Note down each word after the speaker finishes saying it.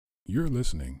You're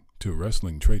listening to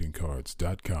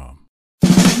WrestlingTradingCards.com.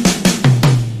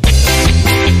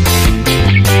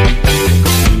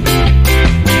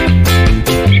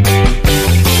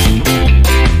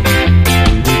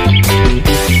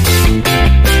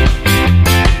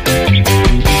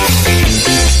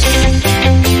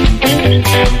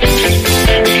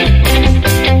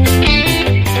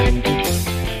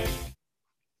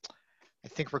 I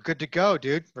think we're good to go,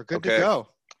 dude. We're good to go.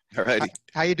 All righty.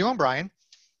 How you doing, Brian?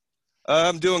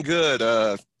 I'm doing good.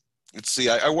 Let's see.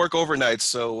 I work overnight,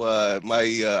 so I'm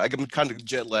kind of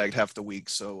jet lagged half the week.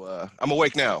 So I'm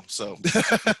awake now. So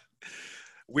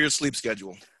weird sleep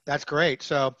schedule. That's great.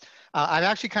 So I'm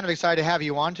actually kind of excited to have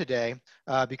you on today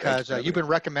because you've been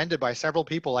recommended by several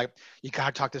people. Like, you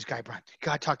gotta talk to this guy, Brian. You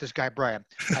gotta talk to this guy, Brian.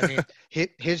 I mean,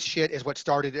 his shit is what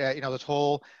started, this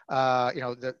whole,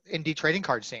 the indie trading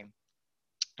card scene.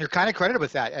 You're kind of credited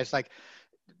with that. It's like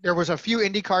there was a few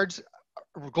indie cards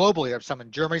globally. There's some in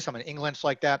Germany, some in England,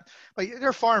 like that. But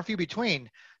they're far and few between.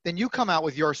 Then you come out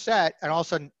with your set, and all of a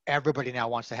sudden, everybody now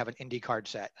wants to have an indie card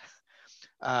set.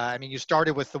 I mean, you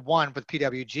started with the one with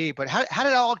PWG, but how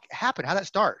did it all happen? How did that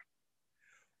start?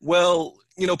 Well,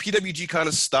 PWG kind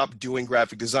of stopped doing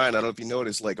graphic design. I don't know if you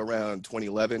noticed, like around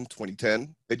 2011,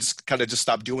 2010, they just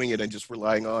stopped doing it and just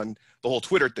relying on the whole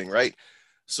Twitter thing, right?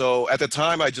 So at the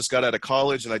time, I just got out of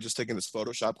college and I just taken this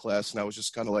Photoshop class, and I was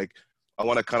just kind of like, I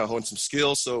want to kind of hone some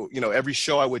skills. So, every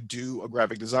show I would do a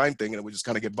graphic design thing and it would just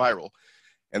kind of get viral.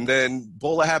 And then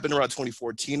Bola happened around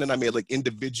 2014, and I made like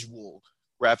individual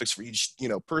graphics for each,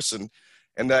 person.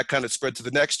 And that kind of spread to the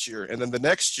next year. And then the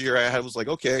next year I was like,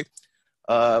 okay,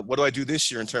 what do I do this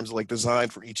year in terms of like design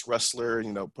for each wrestler,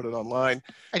 put it online.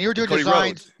 And you were doing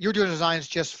designs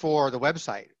just for the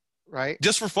website, right?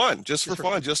 Just for fun, just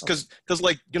because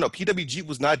PWG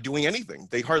was not doing anything.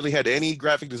 They hardly had any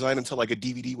graphic design until like a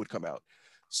DVD would come out.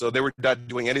 So they were not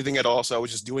doing anything at all. So I was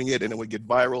just doing it, and it would get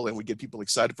viral and would get people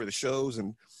excited for the shows, and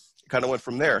it kind of went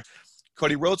from there.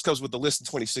 Cody Rhodes comes with the list in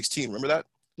 2016. Remember that?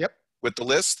 Yep. With the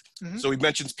list. Mm-hmm. So he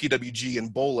mentions PWG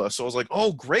and Bola. So I was like,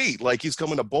 oh, great. Like, he's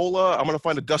coming to Bola. I'm going to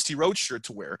find a Dusty Rhodes shirt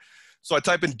to wear. So I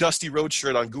type in Dusty Rhodes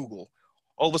shirt on Google.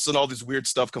 All of a sudden, all this weird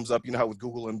stuff comes up, how with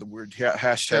Google and the weird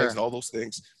hashtags and all those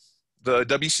things. The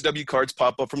WCW cards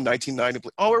pop up from 1990.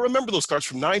 Oh, I remember those cards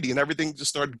from 90, and everything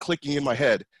just started clicking in my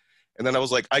head. And then I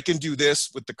was like, I can do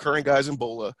this with the current guys in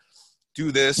Bola, do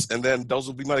this, and then those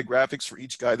will be my graphics for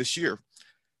each guy this year.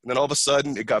 And then all of a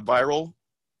sudden, it got viral.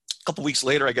 A couple weeks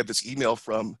later, I got this email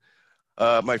from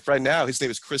my friend now. His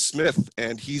name is Chris Smith,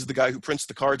 and he's the guy who prints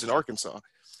the cards in Arkansas.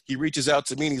 He reaches out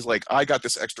to me, and he's like, I got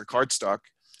this extra card stock.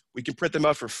 We can print them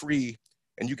out for free,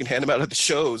 and you can hand them out at the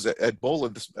shows at Bola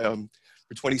for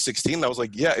 2016. And I was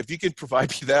like, yeah, if you could provide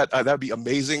me that, that'd be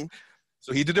amazing.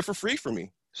 So he did it for free for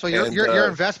me. So your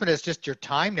investment is just your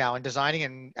time now in designing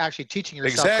and actually teaching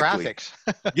yourself graphics.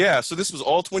 Yeah, so this was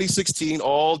all 2016,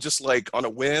 all just like on a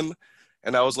whim.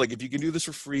 And I was like, if you can do this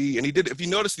for free. And he did. If you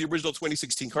notice the original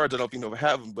 2016 cards, I don't know if you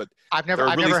have them, but I've never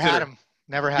had them.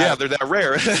 Never had. Yeah, they're that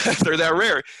rare. They're that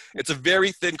rare. It's a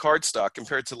very thin card stock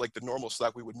compared to like the normal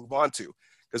stock we would move on to,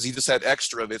 because he just had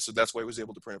extra of it. So that's why he was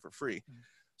able to print it for free. Mm-hmm.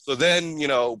 So then,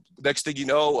 next thing you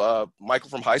know, Michael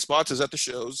from High Spots is at the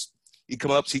shows. He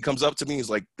comes up to me. He's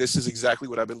like, this is exactly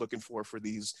what I've been looking for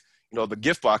these, the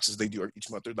gift boxes they do each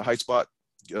month. They're the High Spot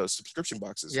subscription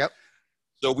boxes. Yep.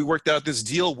 So we worked out this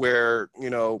deal where,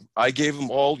 I gave him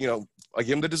all, I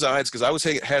gave him the designs because I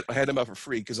had them out for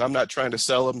free because I'm not trying to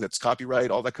sell them. That's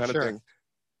copyright, all that kind of thing.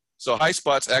 So High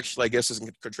Spots actually, I guess, is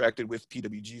contracted with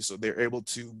PWG. So they're able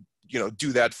to,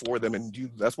 do that for them. And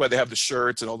that's why they have the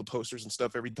shirts and all the posters and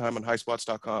stuff every time on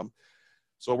highspots.com.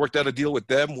 So I worked out a deal with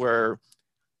them where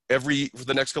for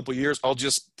the next couple of years, I'll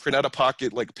just print out of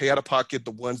pocket, like pay out of pocket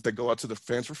the ones that go out to the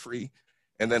fans for free.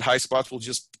 And then High Spots will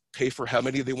just pay for how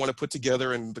many they want to put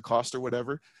together and the cost or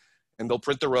whatever. And they'll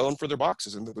print their own for their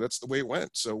boxes. And that's the way it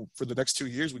went. So for the next 2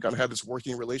 years, we kind of had this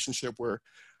working relationship where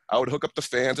I would hook up the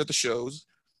fans at the shows.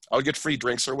 I would get free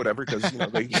drinks or whatever because,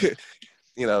 they get,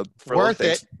 for worth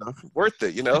it. Worth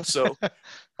it, So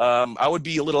I would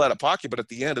be a little out of pocket, but at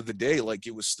the end of the day, like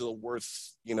it was still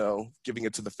worth, giving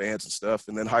it to the fans and stuff.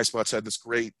 And then High Spots had this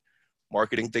great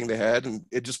marketing thing they had, and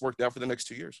it just worked out for the next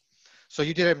 2 years. So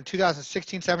you did it in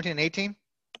 2016, 17, and 18?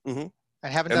 Mm-hmm.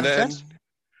 And haven't done it since?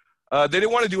 They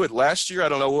didn't want to do it last year. I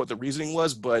don't know what the reasoning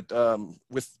was, but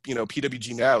with,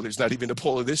 PWG now, there's not even a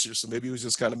Bola this year. So maybe it was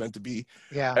just kind of meant to be.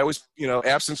 Yeah. I always,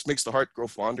 absence makes the heart grow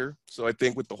fonder. So I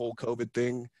think with the whole COVID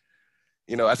thing,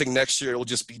 I think next year it will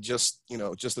just be just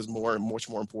as more and much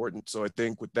more important. So I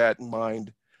think with that in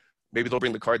mind, maybe they'll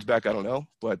bring the cards back. I don't know.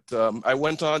 But I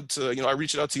went on to, I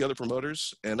reached out to the other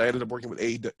promoters, and I ended up working with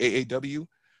AAW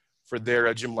for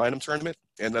their Jim Lynam tournament.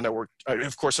 And then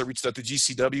of course, I reached out to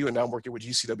GCW, and now I'm working with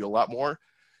GCW a lot more.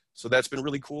 So that's been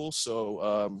really cool.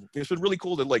 So it's been really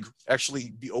cool to like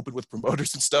actually be open with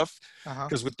promoters and stuff.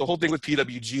 Because with the whole thing with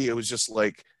PWG, it was just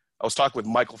like I was talking with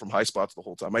Michael from High Spots the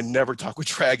whole time. I never talk with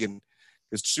Dragon,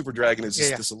 because Super Dragon is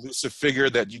just this elusive figure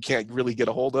that you can't really get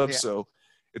a hold of. So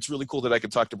it's really cool that I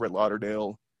could talk to Brett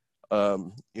Lauderdale,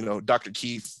 Dr.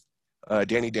 Keith,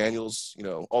 Danny Daniels,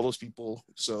 all those people.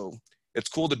 So it's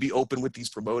cool to be open with these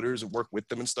promoters and work with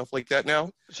them and stuff like that now.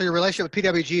 So your relationship with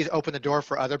PWG has opened the door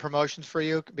for other promotions for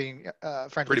you, being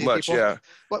friends with these people? Yeah.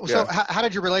 So how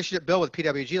did your relationship build with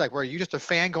PWG? Like, were you just a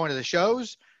fan going to the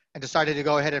shows and decided to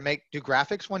go ahead and do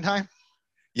graphics one time?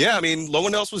 Yeah, I mean, no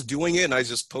one else was doing it, and I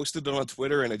just posted it on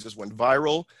Twitter, and it just went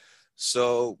viral.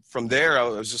 So from there, I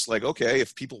was just like, okay,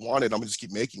 if people want it, I'm gonna just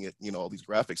keep making it, all these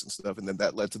graphics and stuff. And then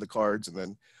that led to the cards, and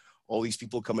then all these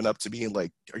people coming up to me and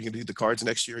like, are you gonna do the cards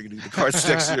next year? Are you gonna do the cards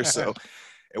next year? So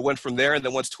it went from there. And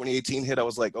then once 2018 hit, I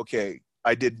was like, okay,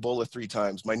 I did Bola 3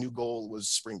 times. My new goal was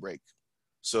spring break.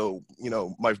 So,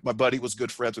 my buddy was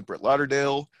good friends with Brett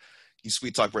Lauderdale. He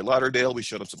sweet talked Brett Lauderdale. We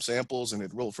showed him some samples, and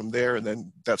it rolled from there. And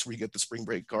then that's where you get the spring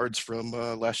break cards from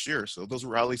last year. So those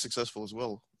were highly successful as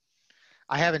well.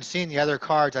 I haven't seen the other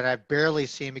cards, and I've barely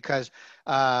seen, because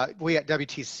we at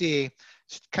WTC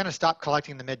kind of stopped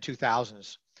collecting the mid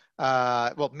 2000s.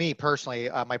 Well, me personally,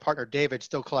 my partner David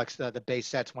still collects the base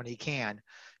sets when he can.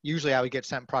 Usually I would get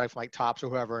sent product from like Topps or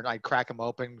whoever, and I'd crack them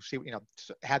open, see,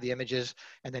 have the images,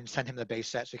 and then send him the base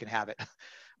set so he can have it.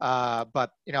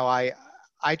 But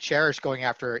I cherish going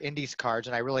after indies cards,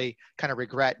 and I really kind of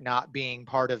regret not being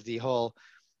part of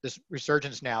this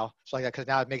resurgence now. So like that, because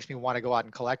now it makes me want to go out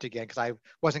and collect again, because I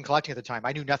wasn't collecting at the time.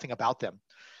 I knew nothing about them.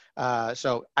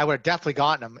 So I would have definitely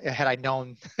gotten them had I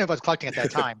known I was collecting at that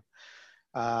time.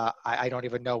 I don't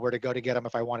even know where to go to get them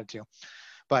if I wanted to.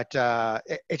 But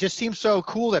it just seems so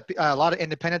cool that a lot of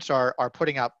independents are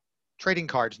putting out trading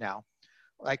cards now.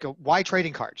 Like, why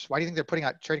trading cards? Why do you think they're putting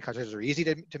out trading cards? Is it easy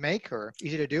to make or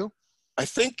easy to do? I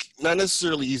think not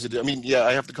necessarily easy to, I mean, yeah,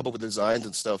 I have to come up with designs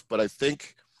and stuff, but I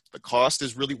think the cost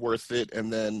is really worth it.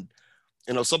 And then,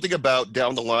 something about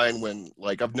down the line when,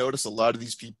 like, I've noticed a lot of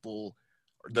these people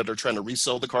that are trying to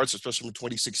resell the cards, especially from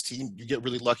 2016, you get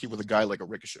really lucky with a guy like a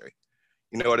Ricochet.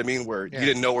 You know what I mean? Where you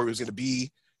didn't know where he was going to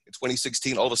be in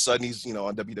 2016. All of a sudden he's,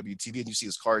 on WTCtv, and you see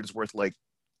his card is worth like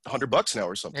 $100 now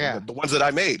or something. Yeah. The ones that I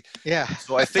made. Yeah.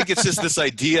 So I think it's just this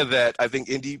idea that I think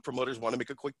indie promoters want to make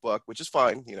a quick buck, which is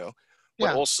fine,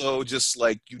 but also just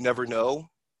like, you never know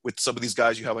with some of these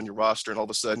guys you have on your roster, and all of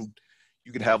a sudden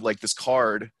you can have like this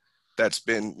card that's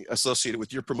been associated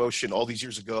with your promotion all these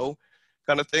years ago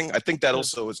kind of thing. I think that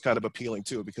also is kind of appealing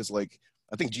too, because like,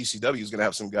 I think GCW is going to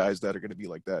have some guys that are going to be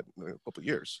like that in a couple of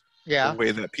years. Yeah. The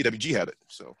way that PWG had it.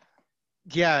 So.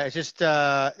 Yeah, it's just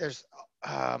there's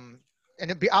and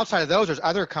outside of those, there's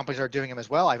other companies that are doing them as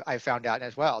well. I found out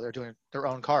as well. They're doing their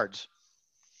own cards.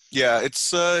 Yeah,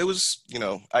 it was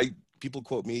people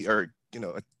quote me or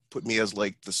put me as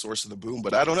like the source of the boom,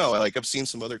 but I don't know. I've seen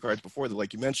some other cards before that,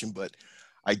 like you mentioned, but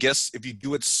I guess if you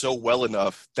do it so well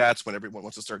enough, that's when everyone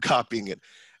wants to start copying it.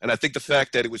 And I think the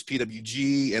fact that it was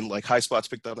PWG and like High Spots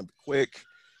picked up on it quick,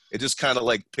 it just kind of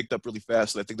like picked up really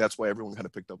fast. And I think that's why everyone kind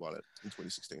of picked up on it in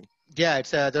 2016. Yeah,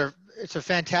 it's a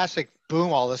fantastic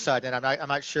boom all of a sudden, and I'm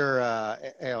not sure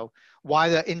why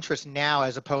the interest now,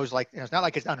 as opposed like it's not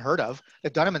like it's unheard of.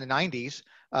 They've done them in the 90s.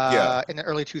 In the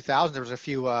early 2000s, there was a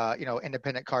few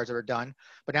independent cards that were done,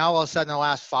 but now all of a sudden, in the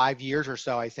last 5 years or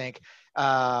so, I think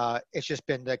it's just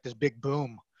been like this big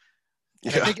boom.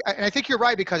 And I think you're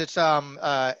right, because it's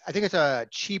I think it's a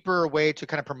cheaper way to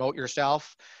kind of promote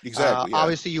yourself. Exactly.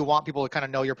 Obviously, you want people to kind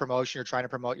of know your promotion. You're trying to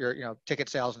promote your ticket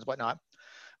sales and whatnot.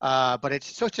 But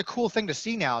it's such a cool thing to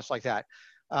see now. It's like that.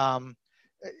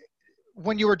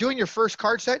 When you were doing your first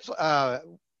card sets,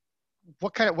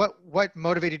 what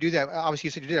motivated you to do that? Obviously,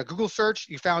 you said you did a Google search.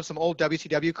 You found some old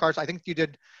WCW cards. I think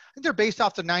they're based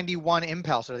off the 91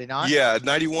 Impulse, are they not? Yeah,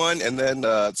 91, and then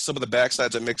some of the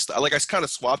backsides I mixed. I kind of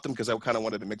swapped them because I kind of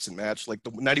wanted to mix and match. Like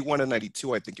the 91 and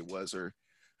 92, I think it was, or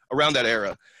around that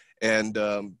era. And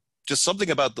just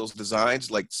something about those designs,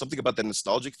 like something about the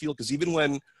nostalgic feel. Because even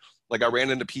when like I ran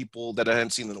into people that I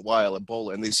hadn't seen in a while at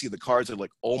Bola, and they see the cards, they're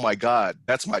like, "Oh my God,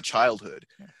 that's my childhood."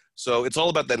 Yeah. So it's all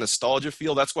about that nostalgia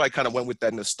feel. That's why I kind of went with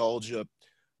that nostalgia,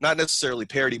 not necessarily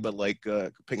parody, but like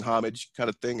paying homage kind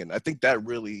of thing. And I think that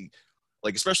really,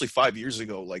 like, especially 5 years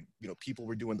ago, like, people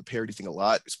were doing the parody thing a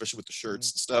lot, especially with the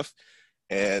shirts and stuff.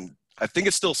 And I think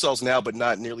it still sells now, but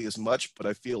not nearly as much. But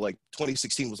I feel like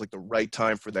 2016 was like the right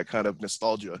time for that kind of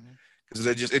nostalgia, because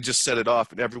it just set it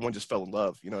off, and everyone just fell in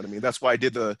love. You know what I mean? That's why I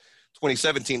did the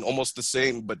 2017, almost the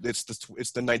same, but it's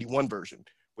the 91 version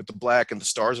with the black and the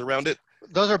stars around it.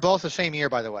 Those are both the same year,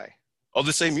 by the way. Oh,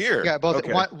 the same year. Yeah, both.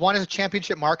 Okay. One is a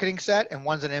championship marketing set, and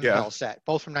one's an Impel set,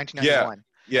 both from 1991.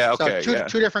 Yeah. Okay. So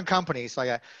two different companies.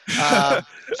 Like,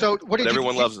 so what did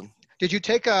everyone loves them. Did you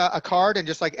take a card and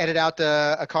just like edit out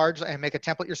the cards and make a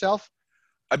template yourself?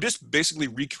 I just basically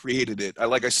recreated it.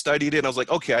 I studied it and I was like,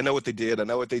 okay, I know what they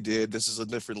did. This is a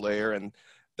different layer. And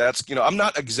that's, I'm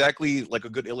not exactly like a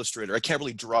good illustrator. I can't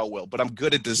really draw well, but I'm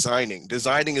good at designing.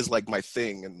 Designing is like my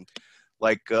thing. And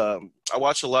like, I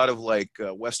watch a lot of like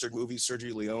Western movies,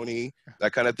 Sergio Leone,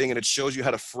 that kind of thing. And it shows you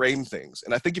how to frame things.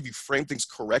 And I think if you frame things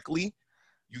correctly,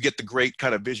 you get the great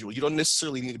kind of visual. You don't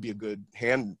necessarily need to be a good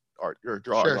hand art or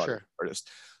drawing artist.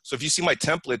 So if you see my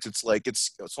templates, it's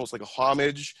almost like a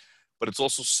homage, but it's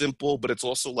also simple, but it's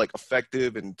also like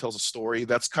effective and tells a story.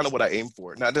 That's kind of what I aim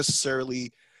for. Not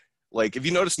necessarily like, if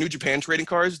you notice New Japan trading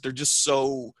cards, they're just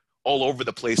so all over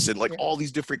the place and like all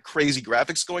these different crazy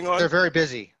graphics going on. They're very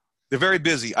busy. They're very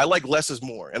busy. I like less is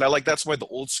more. And that's why the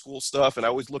old school stuff. And I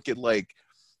always look at like,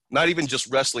 not even just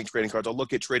wrestling trading cards. I'll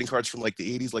look at trading cards from like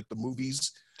the 80s, like the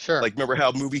movies. Sure. Like, remember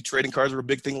how movie trading cards were a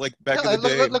big thing like back in the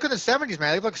day? Look at the 70s,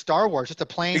 man. They look like Star Wars. Just a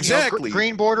plain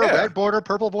green border, red border,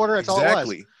 purple border. That's all it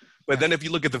was. But then if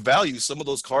you look at the value, some of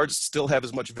those cards still have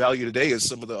as much value today as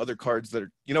some of the other cards that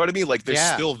are, you know what I mean? Like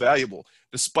they're still valuable,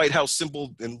 despite how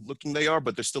simple and looking they are,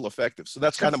 but they're still effective. So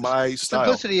that's kind of my style.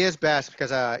 Simplicity is best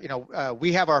because,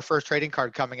 we have our first trading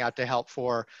card coming out to help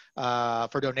for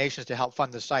donations to help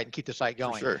fund the site and keep the site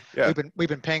going. For sure. Yeah. We've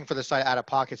been paying for the site out of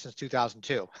pocket since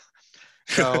 2002.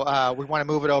 So we want to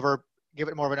move it over, give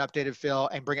it more of an updated feel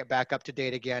and bring it back up to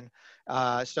date again.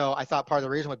 So I thought part of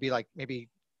the reason would be like maybe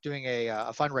doing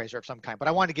a fundraiser of some kind, but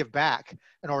I wanted to give back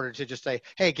in order to just say,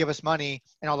 hey, give us money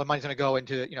and all the money's going to go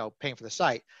into, paying for the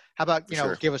site. How about,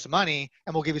 give us some money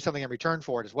and we'll give you something in return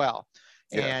for it as well.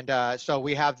 Yeah. And so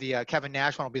we have the Kevin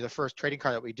Nash one will be the first trading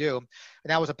card that we do.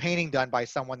 And that was a painting done by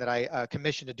someone that I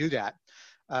commissioned to do that.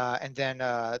 And then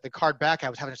the card back, I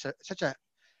was having such a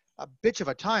bitch of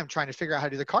a time trying to figure out how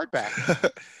to do the card back.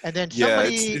 And then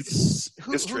somebody,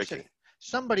 it's tricky.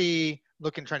 Somebody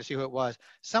trying to see who it was.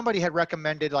 Somebody had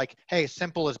recommended like, hey,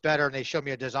 simple is better. And they showed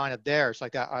me a design of theirs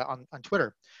like that on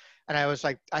Twitter. And I was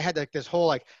like, I had like this whole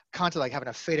like concept, like having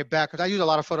a faded back because I use a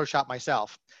lot of Photoshop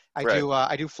myself.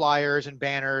 I do flyers and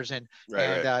banners and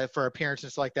for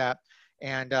appearances like that.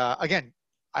 And again,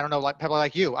 I don't know, like people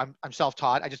like you, I'm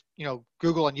self-taught. I just,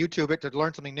 Google and YouTube it to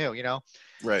learn something new,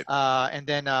 Right. And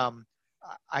then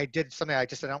I did something. I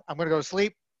just said, I'm going to go to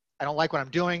sleep. I don't like what I'm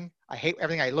doing. I hate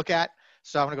everything I look at.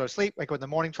 So I'm going to go to sleep. Wake up in the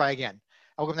morning, try again.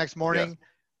 I woke up the next morning.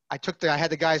 Yeah. I had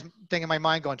the guy's thing in my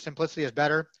mind going, simplicity is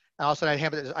better. And all of a sudden I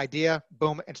have this idea,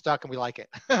 boom, and stuck, and we like it.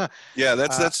 Yeah,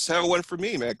 that's how it went for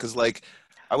me, man. Because like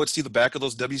I would see the back of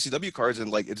those WCW cards and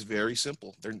like it's very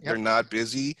simple. They're not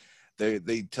busy.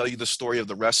 They tell you the story of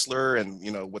the wrestler and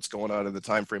what's going on in the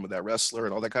time frame of that wrestler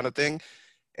and all that kind of thing.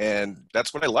 And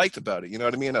that's what I liked about it. You know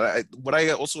what I mean? And what I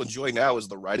also enjoy now is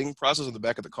the writing process on the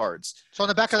back of the cards. So on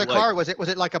the back of the card, was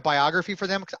it like a biography for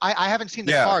them? 'Cause I haven't seen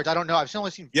the cards. I don't know. I've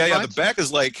only seen the back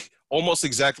is like almost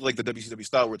exactly like the WCW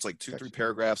style where it's like 2-3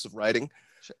 paragraphs of writing.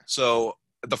 Sure. So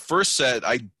the first set,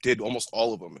 I did almost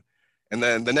all of them. And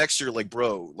then the next year, like,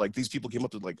 bro, like these people came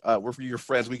up to like, we're your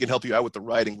friends. We can help you out with the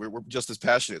writing. We're just as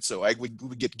passionate. So we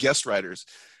would get guest writers.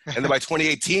 And then by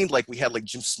 2018, like we had like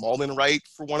Jim Smallman write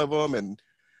for one of them and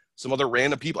some other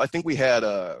random people. I think we had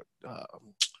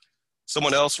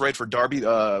someone else write for Darby.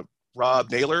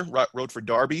 Rob Naylor wrote for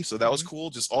Darby. So that was cool.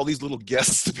 Just all these little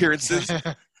guest appearances.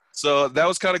 So that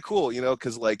was kind of cool,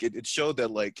 because like it showed that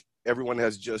like everyone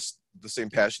has just the same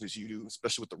passion as you do,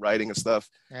 especially with the writing and stuff.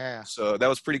 Yeah. So that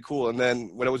was pretty cool. And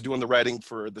then when I was doing the writing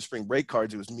for the spring break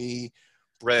cards, it was me,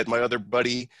 Brett, my other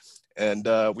buddy, and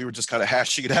we were just kind of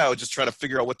hashing it out, just trying to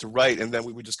figure out what to write. And then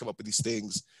we would just come up with these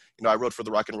things. I wrote for the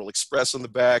Rock and Roll Express on the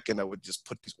back, and I would just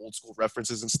put these old school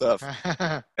references and stuff.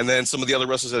 And then some of the other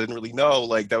wrestlers I didn't really know,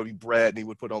 like that would be Brett, and he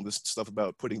would put all this stuff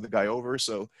about putting the guy over.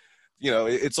 So,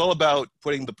 it's all about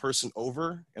putting the person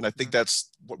over. And I think that's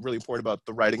what really important about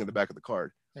the writing in the back of the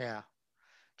card. Yeah.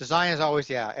 Design is always,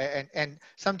 and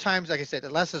sometimes, like I said,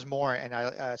 less is more. And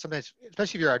I sometimes,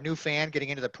 especially if you're a new fan getting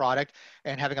into the product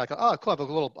and having like, oh, cool, I have a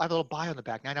little bio on the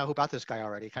back. Now I know who about this guy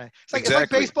already. Kind of, it's like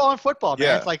baseball and football, man.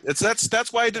 Yeah, it's like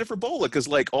that's why I did it for Bola, because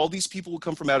like all these people would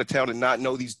come from out of town and not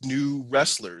know these new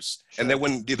wrestlers. Sure. And then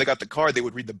when they got the card, they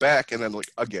would read the back, and then like,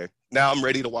 okay, now I'm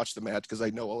ready to watch the match because I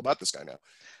know all about this guy now.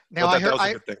 Now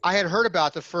I had heard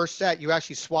about the first set. You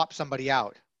actually swapped somebody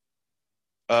out.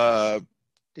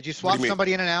 Did you swap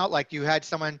somebody in and out? Like you had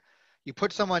someone, you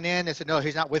put someone in and said, no,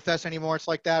 he's not with us anymore. It's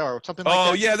like that or something like that.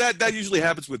 Oh yeah, that usually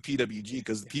happens with PWG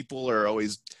because people are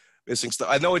always missing stuff.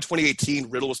 I know in 2018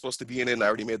 Riddle was supposed to be in it, and I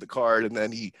already made the card, and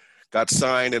then he got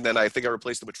signed, and then I think I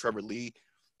replaced him with Trevor Lee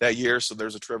that year, so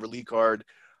there's a Trevor Lee card.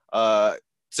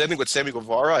 Same thing with Sammy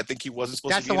Guevara. I think he wasn't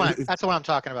supposed to be in it. That's the one I'm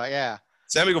talking about, yeah.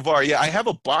 Sammy Guevara, yeah, I have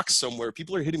a box somewhere.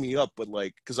 People are hitting me up, but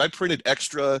like, because I printed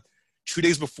extra 2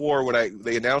 days before when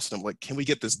they announced him, like, can we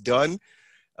get this done?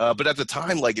 But at the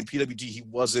time, like in PWG, he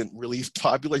wasn't really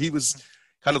popular. He was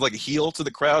kind of like a heel to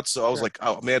the crowd. So I was like,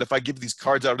 oh man, if I give these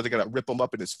cards out, are they gonna rip them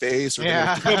up in his face or they're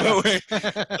gonna throw them away?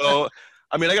 So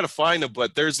I mean, I gotta find them,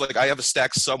 but there's like I have a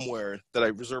stack somewhere that I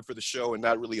reserved for the show, and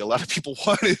not really a lot of people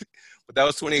wanted. But that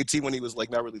was 2018 when he was like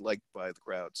not really liked by the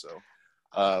crowd. So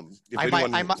if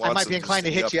I might be inclined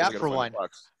to hit you up for one.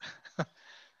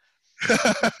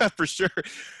 For sure.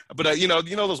 But you know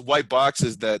those white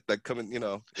boxes that come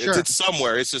in, it's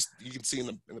somewhere. It's just you can see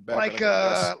in the back. Like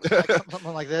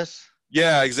something like this.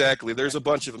 Yeah, exactly. There's a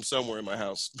bunch of them somewhere in my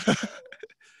house.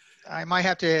 I might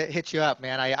have to hit you up,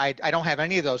 man. I don't have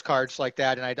any of those cards like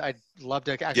that, and I'd love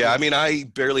to. Actually... Yeah, I mean, I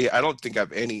don't think I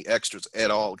have any extras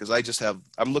at all because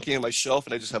I'm looking at my shelf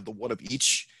and I just have the one of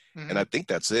each, and I think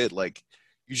that's it. Like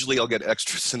usually I'll get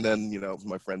extras and then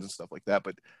my friends and stuff like that,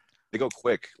 but they go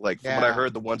quick. Like from what I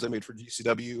heard, the ones I made for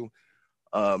GCW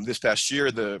this past year,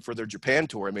 for their Japan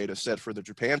tour, I made a set for the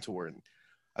Japan tour, and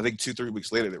I think 2-3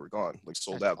 weeks later they were gone, like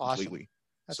sold out completely.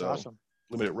 That's awesome.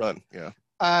 Limited run, yeah.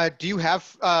 Do you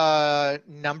have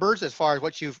numbers as far as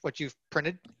what you've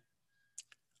printed?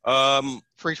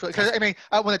 For each, because I mean,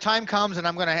 when the time comes and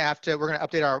we're gonna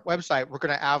update our website. We're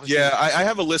gonna obviously. Yeah, I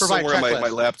have a list somewhere on my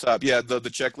laptop. Yeah, the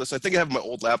checklist. I think I have my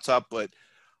old laptop, but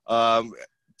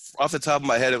off the top of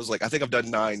my head, it was like I think I've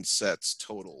done 9 sets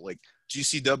total. Like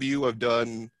GCW, I've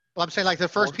done. Well, I'm saying like the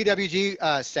first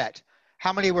PWG set.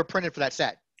 How many were printed for that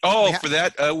set? Oh, for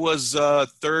that was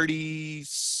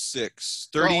 36.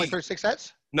 30. Only 36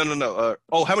 sets? No.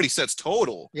 How many sets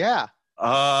total? Yeah.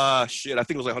 Shit. I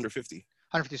think it was like 150.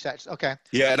 150 sets. Okay.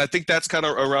 Yeah, and I think that's kind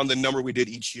of around the number we did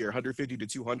each year, 150 to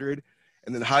 200.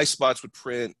 And then High Spots would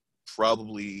print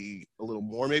probably a little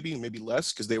more, maybe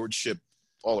less, because they would ship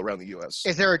all around the U.S.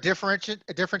 Is there a difference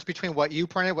between what you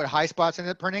printed, what High Spots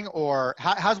ended up printing, or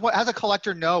how's a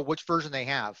collector know which version they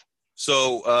have?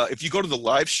 So if you go to the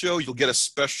live show, you'll get a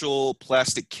special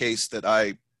plastic case that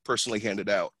I personally handed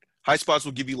out. High Spots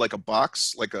will give you like a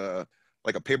box, like a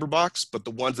paper box, but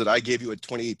the ones that I gave you at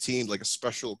 2018, like a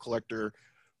special collector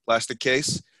plastic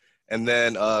case. And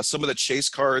then some of the chase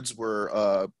cards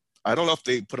were, I don't know if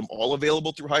they put them all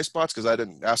available through High Spots because I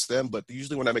didn't ask them, but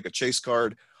usually when I make a chase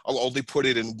card, I'll only put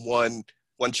it in one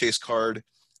chase card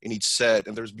in each set,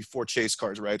 and there's before chase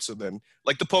cards, right? So then,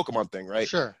 like the Pokemon thing, right?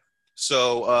 Sure.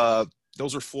 So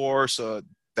those are 4, so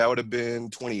that would have been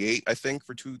 28, I think,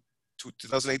 for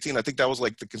 2018. I think that was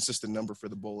like the consistent number for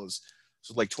the Bolas.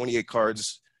 So like 28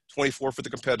 cards, 24 for the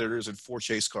competitors, and 4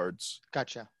 chase cards.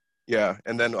 Gotcha. Yeah,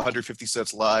 and then 150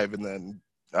 sets live, and then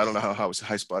I don't know how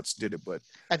High Spots did it, but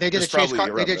and they did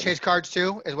chase cards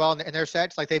too as well in their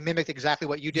sets. Like they mimicked exactly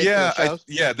what you did. Yeah, for the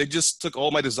shows? They just took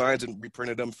all my designs and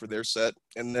reprinted them for their set,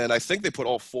 and then I think they put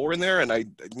all 4 in there. And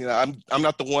I'm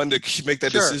not the one to make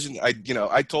that decision.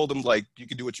 I told them like you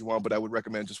can do what you want, but I would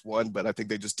recommend just one. But I think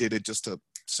they just did it just to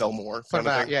sell more.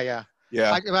 Yeah.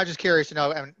 I'm just curious to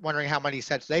know and wondering how many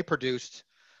sets they produced.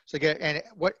 So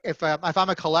what if I'm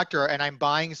a collector and I'm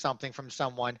buying something from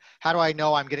someone, how do I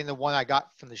know I'm getting the one I got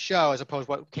from the show as opposed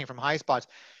to what came from High Spots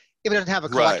if it doesn't have a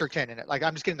collector tin in it? Like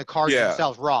I'm just getting the cards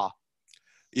themselves raw.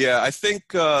 Yeah, I think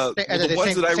the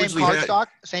ones that I originally had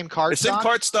same card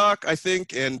stock, I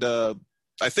think, and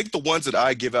I think the ones that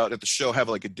I give out at the show have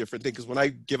like a different thing because when I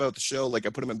give out the show, like I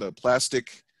put them in the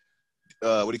plastic,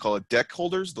 what do you call it, deck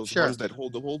holders? Those ones that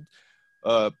hold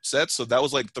sets. So that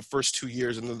was like the first 2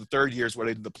 years, and then the third year is when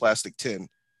I did the plastic tin.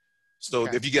 So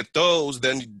if you get those,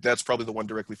 then that's probably the one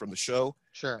directly from the show.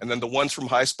 Sure. And then the ones from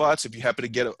High Spots, if you happen to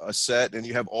get a set and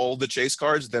you have all the chase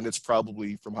cards, then it's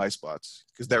probably from High Spots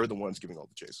because they were the ones giving all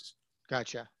the chases.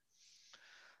 Gotcha.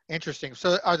 Interesting.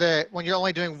 So when you're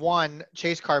only doing 1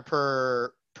 chase card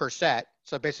per set,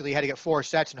 so basically you had to get 4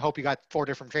 sets and hope you got 4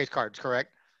 different chase cards,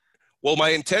 correct? Well, my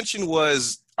intention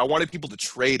was I wanted people to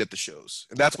trade at the shows,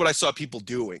 and that's what I saw people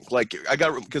doing. Like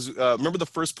because remember the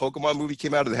first Pokemon movie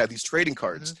came out and they had these trading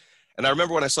cards, and I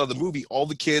remember when I saw the movie, all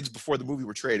the kids before the movie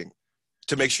were trading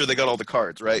to make sure they got all the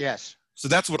cards, right? Yes. So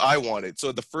that's what I wanted.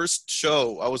 So the first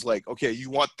show, I was like, okay, you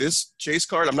want this chase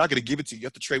card? I'm not going to give it to you. You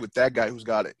have to trade with that guy who's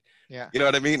got it. Yeah. You know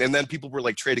what I mean? And then people were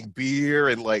like trading beer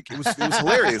and like it was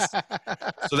hilarious.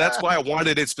 So that's why I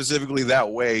wanted it specifically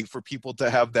that way for people to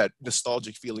have that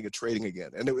nostalgic feeling of trading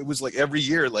again. And it was like every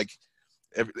year, like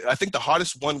I think the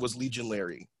hottest one was Legion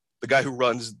Larry, the guy who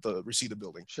runs the Reseda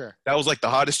building. Sure. That was like the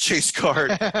hottest chase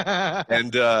card.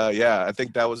 And yeah, I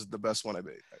think that was the best one I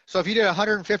made. So if you did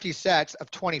 150 sets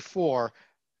of 24,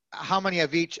 how many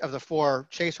of each of the 4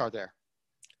 chase are there?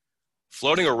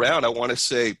 Floating around, I want to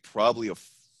say probably a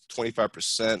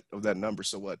 25% of that number.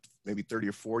 So what, maybe 30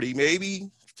 or 40,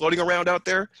 maybe floating around out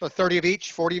there. So 30 of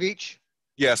each, 40 of each?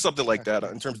 Yeah, something like that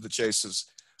in terms of the chases.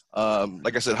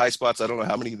 Like I said, high spots, I don't know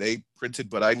how many they printed,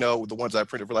 but I know the ones I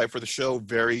printed for the show,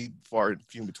 very far and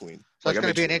few in between. So that's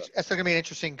going to be an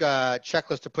interesting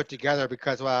checklist to put together,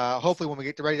 because hopefully when we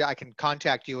get ready, I can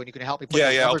contact you and you can help me put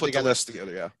I'll put together, the list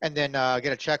together, yeah. and then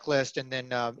get a checklist, and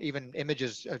then even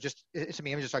images, just some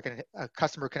images, so a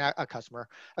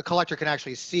collector can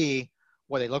actually see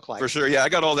what they look like. For sure, yeah, I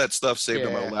got all that stuff saved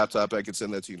on my laptop. I can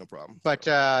send that to you, no problem. But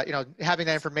you know, having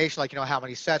that information, like, you know, how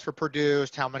many sets were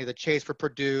produced, how many of the chase were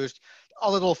produced,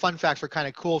 all the little fun facts are kind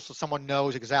of cool, so someone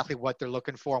knows exactly what they're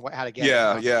looking for and how to get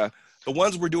it. Yeah. The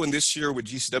ones we're doing this year with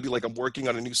GCW, like I'm working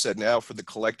on a new set now for the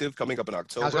collective coming up in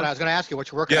October. I was gonna ask you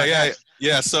what you're working on next.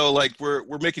 Yeah. So like we're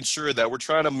making sure that we're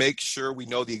trying to make sure we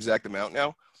know the exact amount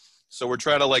now. So we're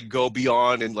trying to like go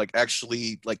beyond and like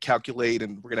actually like calculate,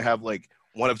 and we're gonna have like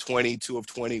 1 of 20, 2 of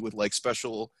 20 with like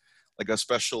a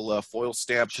special foil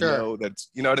stamp to know that's,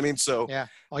 you know what I mean? So yeah.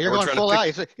 Well, you're going full out.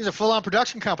 He's a full-on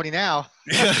production company now.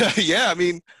 Yeah. I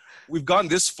mean, we've gone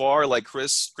this far. Like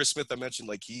Chris Smith, I mentioned,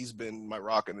 like he's been my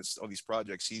rock on all these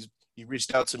projects. He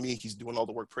reached out to me. He's doing all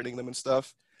the work printing them and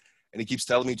stuff, and he keeps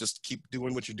telling me just keep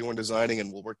doing what you're doing, designing,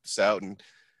 and we'll work this out. And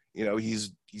you know,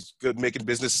 he's good making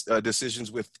business decisions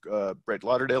with Brett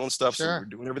Lauderdale and stuff. Sure. So we're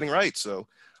doing everything right. So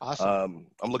awesome.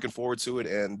 I'm looking forward to it.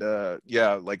 And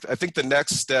yeah, like I think the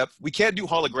next step, we can't do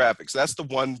holographics. That's the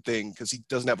one thing, because he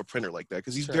doesn't have a printer like that,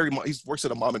 because he's he works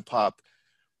at a mom and pop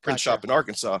print shop in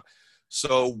Arkansas.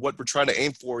 So what we're trying to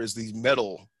aim for is these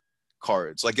metal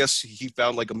cards. I guess he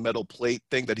found like a metal plate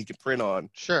thing that he can print on.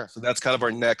 Sure. So that's kind of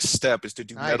our next step, is to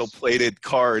do metal plated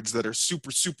cards that are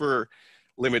super, super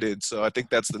limited. So I think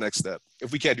that's the next step,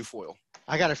 if we can't do foil.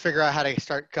 I got to figure out how to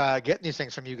start getting these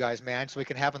things from you guys, man, so we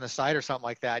can have on the site or something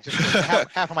like that. Just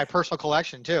half of my personal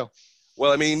collection too.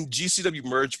 Well, I mean, GCW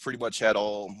Merge pretty much had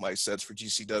all my sets for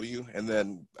GCW. And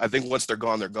then I think once they're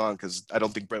gone, because I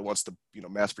don't think Brett wants to, you know,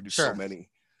 mass produce so many.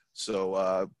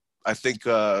 So I think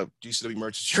GCW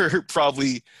Merch is your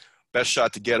probably best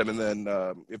shot to get them. And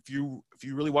then if you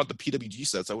really want the PWG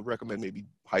sets, I would recommend maybe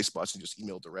High Spots and just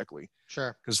email directly.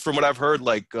 Sure. Because from what I've heard,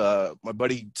 like my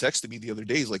buddy texted me the other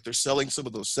day, he's like, they're selling some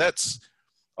of those sets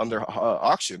on their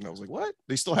auction. I was like, what?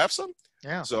 They still have some?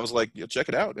 Yeah. So I was like, yeah, check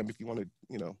it out. And if you want to,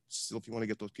 you know, still if you want to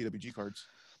get those PWG cards.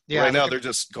 Yeah. Right now they're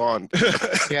just gone.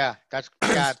 Yeah,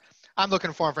 I'm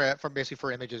looking for basically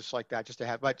for images like that, just to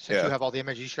have. But since you have all the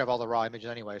images, you should have all the raw images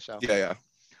anyway. So yeah.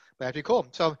 But that'd be cool.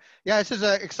 So yeah, this is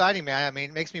exciting, man. I mean,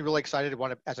 it makes me really excited to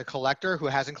want to, as a collector who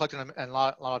hasn't collected them in a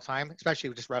lot of time, especially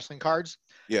with just wrestling cards.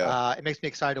 Yeah. It makes me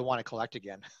excited to want to collect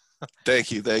again.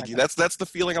 Thank you. That's the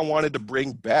feeling I wanted to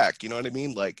bring back. You know what I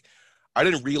mean? Like, I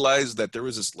didn't realize that there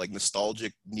was this like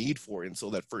nostalgic need for it until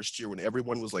that first year, when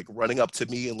everyone was like running up to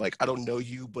me and like, I don't know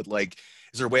you, but like,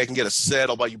 is there a way I can get a set?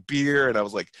 I'll buy you beer. And I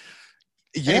was like,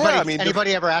 yeah.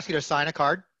 Anybody ever ask you to sign a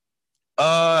card?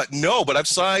 No, but I've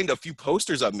signed a few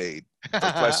posters I've made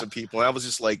for some people. And I was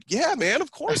just like, yeah, man,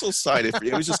 of course I'll sign it for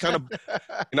you. It was just kind of,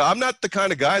 you know, I'm not the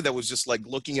kind of guy that was just like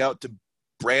looking out to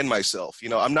brand myself. You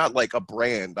know, I'm not like a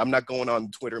brand. I'm not going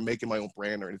on Twitter making my own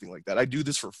brand or anything like that. I do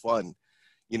this for fun.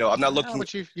 You know, I'm not looking.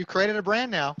 But you created a brand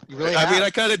now. You really have. I mean, I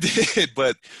kind of did,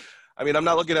 but I mean, I'm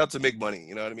not looking out to make money.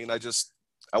 You know what I mean?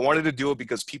 I wanted to do it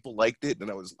because people liked it,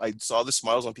 and I saw the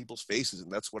smiles on people's faces,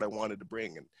 and that's what I wanted to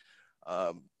bring.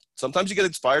 And sometimes you get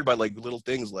inspired by like little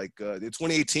things. Like in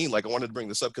 2018, like I wanted to bring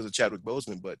this up because of Chadwick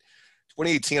Boseman, but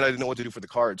 2018, I didn't know what to do for the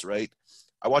cards. Right?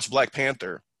 I watched Black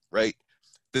Panther. Right?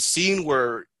 The scene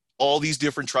where all these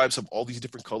different tribes have all these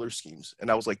different color schemes,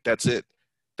 and I was like, that's it.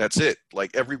 That's it.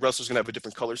 Like every wrestler's gonna have a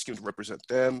different color scheme to represent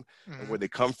them and where they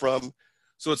come from.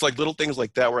 So it's like little things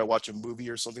like that where I watch a movie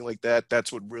or something like that.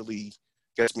 That's what really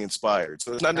gets me inspired.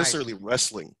 So it's not necessarily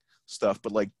wrestling stuff,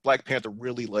 but like Black Panther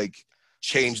really like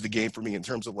changed the game for me in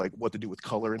terms of like what to do with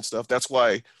color and stuff. That's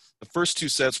why the first 2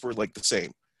 sets were like the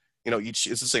same. You know, it's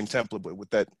the same template, but with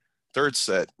that third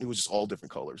set, it was just all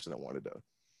different colors, and I wanted to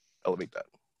elevate that.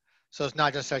 So it's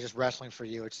not just wrestling for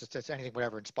you. It's anything,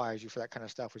 whatever inspires you for that kind of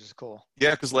stuff, which is cool.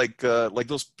 Yeah, because like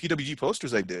those PWG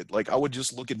posters I did, like I would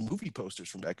just look at movie posters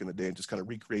from back in the day and just kind of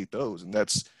recreate those. And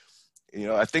that's, you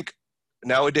know, I think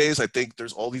nowadays,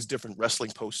 there's all these different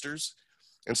wrestling posters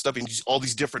and stuff, and all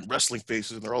these different wrestling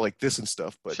faces, and they're all like this and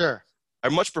stuff. But sure. I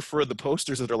much prefer the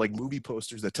posters that are like movie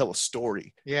posters that tell a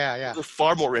story. Yeah, yeah. They're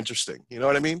far more interesting. You know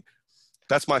what I mean?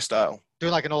 That's my style.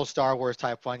 Doing like an old Star Wars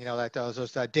type one, like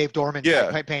those Dave Dorman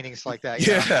Yeah. type paintings like that.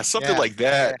 Yeah, something like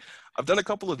that. Yeah. I've done a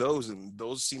couple of those, and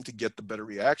those seem to get the better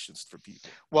reactions for people.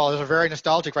 Well, those are very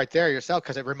nostalgic right there yourself,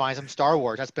 because it reminds them of Star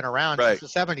Wars. That's been around since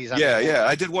the 70s. Yeah.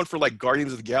 I did one for like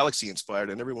Guardians of the Galaxy inspired,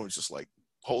 and everyone was just like,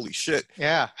 holy shit.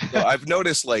 Yeah. So I've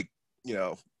noticed, like,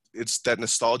 it's that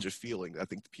nostalgia feeling I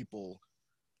think people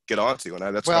get onto,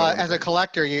 and that's well, as a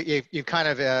collector, you kind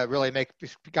of really make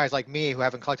guys like me who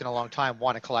haven't collected in a long time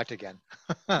want to collect again.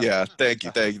 Yeah, thank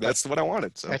you. That's what I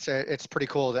wanted. So it's pretty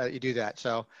cool that you do that.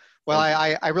 So, well,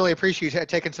 I really appreciate you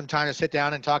taking some time to sit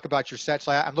down and talk about your sets.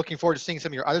 I'm looking forward to seeing some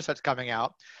of your other sets coming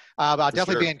out. But I'll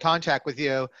definitely be in contact with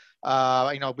you.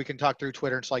 We can talk through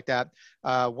Twitter and stuff like that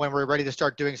when we're ready to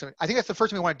start doing some. I think that's the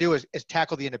first thing we want to do is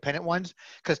tackle the independent ones,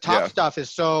 because top stuff is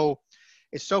so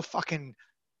fucking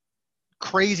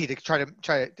crazy to try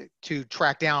to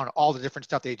track down all the different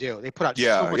stuff they do. They put out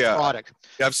so much product.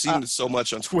 I've seen so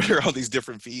much on Twitter, all these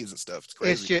different feeds and stuff. It's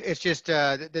crazy. It's just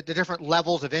the different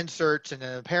levels of inserts and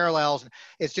the parallels. And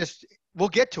it's just, we'll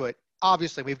get to it.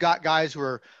 Obviously, we've got guys who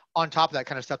are on top of that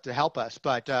kind of stuff to help us.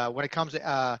 But when it comes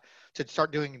to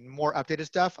start doing more updated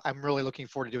stuff, I'm really looking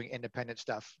forward to doing independent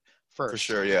stuff first. For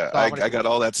sure, yeah. So I got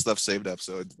all that stuff saved up,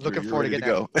 so looking forward to getting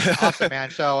go. Awesome, man.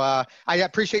 So I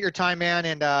appreciate your time, man,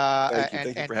 and thank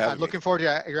you for having I'm looking forward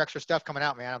to your extra stuff coming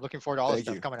out, man. I'm looking forward to all this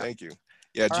stuff coming out. Thank you.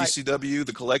 Yeah, all GCW, right.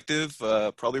 The Collective,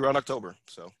 probably around October.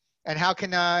 So. And how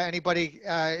can anybody?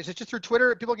 Is it just through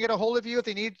Twitter? People can get a hold of you if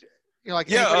they need. Just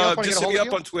hit me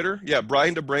up on Twitter. Yeah,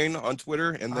 Brian DeBrain on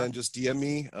Twitter, and then just DM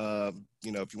me.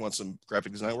 If you want some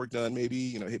graphic design work done, maybe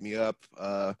hit me up.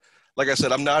 Like I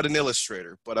said, I'm not an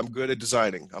illustrator, but I'm good at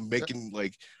designing. I'm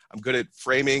good at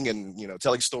framing and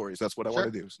telling stories. That's what I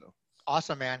want to do. So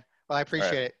awesome, man. Well, I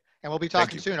appreciate it, and we'll be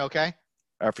talking soon. Okay.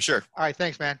 For sure. All right.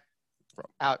 Thanks, man.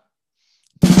 Out.